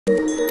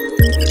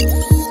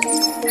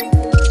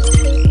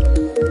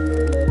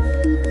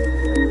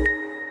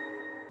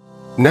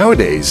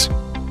Nowadays,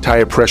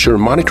 tire pressure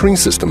monitoring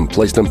system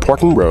plays an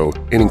important role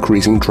in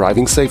increasing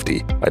driving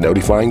safety by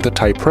notifying the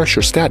tire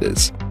pressure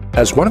status.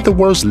 As one of the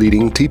world's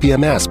leading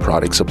TPMS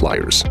product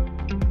suppliers,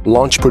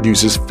 Launch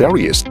produces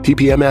various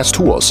TPMS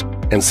tools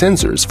and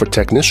sensors for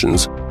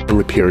technicians and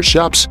repair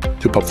shops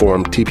to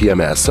perform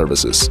TPMS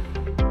services.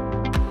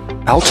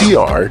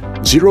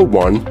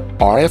 LT01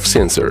 RF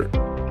Sensor.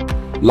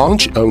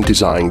 Launch owned,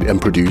 designed,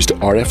 and produced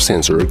RF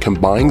sensor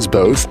combines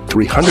both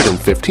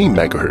 315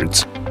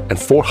 MHz and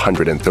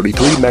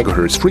 433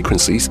 MHz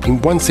frequencies in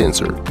one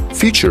sensor.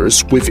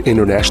 Features with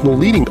international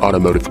leading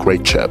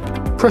automotive-grade chip.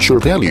 Pressure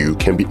value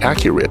can be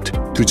accurate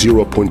to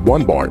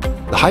 0.1 bar.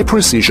 The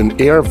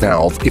high-precision air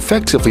valve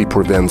effectively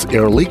prevents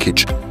air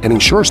leakage and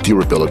ensures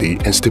durability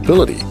and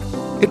stability.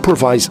 It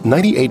provides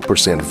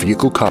 98%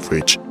 vehicle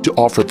coverage to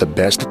offer the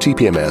best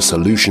TPMS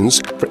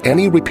solutions for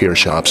any repair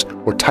shops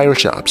or tire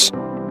shops.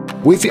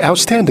 With the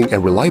outstanding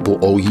and reliable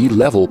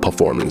OE-level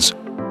performance,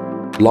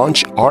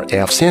 Launch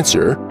RF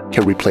Sensor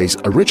can replace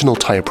original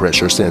tire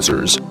pressure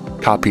sensors,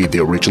 copy the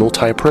original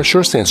tire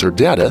pressure sensor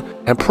data,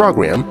 and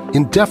program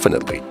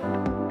indefinitely.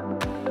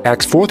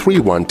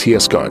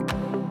 X431TS Gun.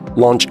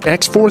 Launch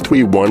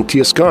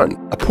X431TS Gun,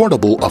 a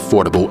portable,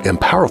 affordable, and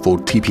powerful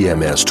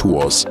TPMS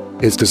tools.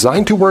 It's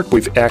designed to work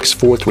with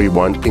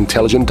X431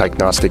 intelligent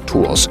diagnostic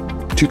tools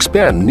to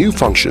expand new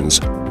functions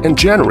and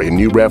generate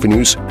new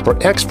revenues for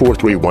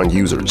X431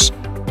 users.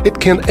 It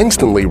can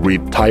instantly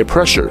read tire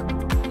pressure,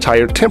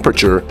 tire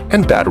temperature,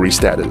 and battery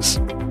status.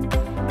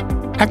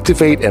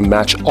 Activate and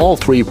match all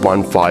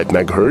 315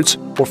 MHz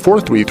or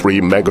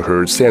 433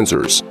 MHz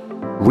sensors.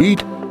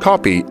 Read,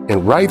 copy,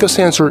 and write the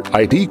sensor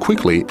ID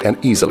quickly and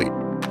easily.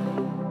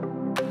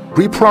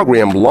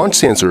 Reprogram launch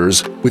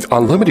sensors with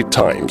unlimited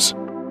times.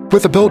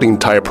 With a built-in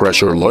tire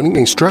pressure learning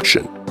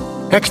instruction,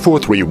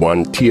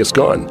 X431TS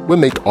Gun will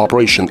make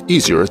operation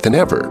easier than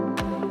ever.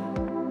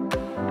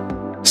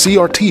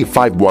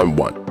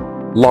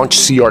 CRT511. Launch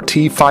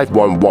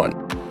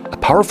CRT511, a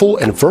powerful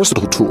and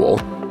versatile tool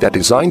that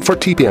designed for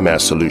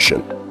TPMS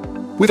solution.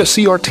 With a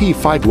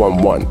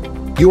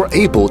CRT511, you are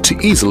able to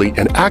easily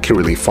and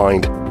accurately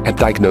find and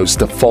diagnose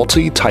the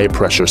faulty tire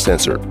pressure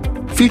sensor.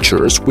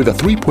 Features with a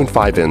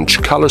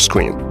 3.5-inch color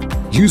screen,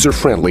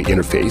 user-friendly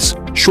interface,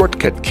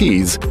 shortcut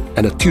keys,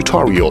 and a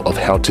tutorial of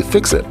how to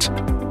fix it.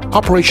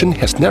 Operation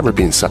has never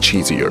been such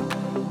easier.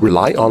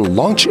 Rely on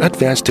Launch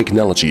advanced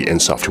technology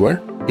and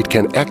software. It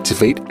can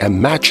activate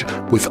and match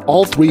with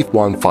all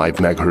 315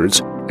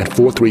 MHz and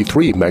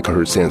 433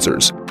 MHz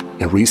sensors,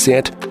 and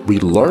reset,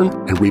 relearn,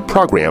 and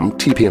reprogram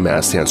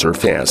TPMS sensor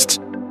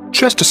fast.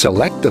 Just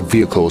select the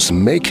vehicle's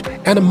make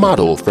and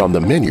model from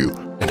the menu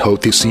and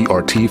hold the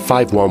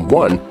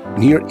CRT511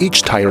 near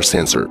each tire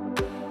sensor.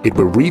 It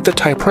will read the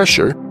tire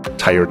pressure,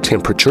 tire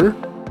temperature,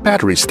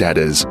 battery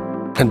status,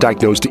 and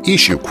diagnose the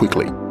issue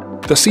quickly.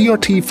 The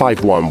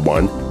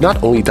CRT511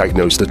 not only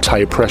diagnoses the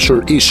tire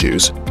pressure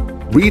issues,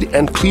 read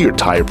and clear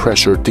tire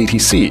pressure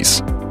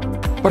DTCs,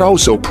 but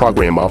also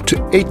program up to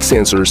 8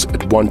 sensors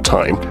at one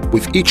time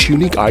with each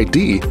unique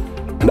ID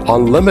and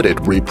unlimited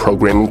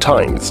reprogramming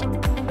times.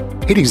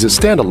 It is a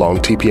standalone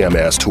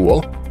TPMS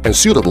tool and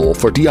suitable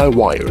for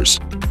DIYers,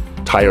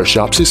 tire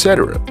shops,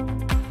 etc.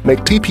 Make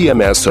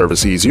TPMS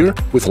service easier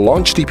with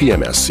Launch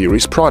TPMS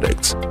series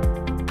products.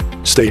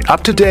 Stay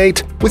up to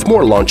date with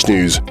more Launch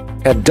news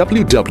at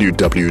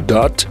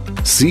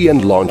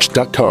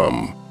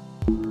www.cnlaunch.com.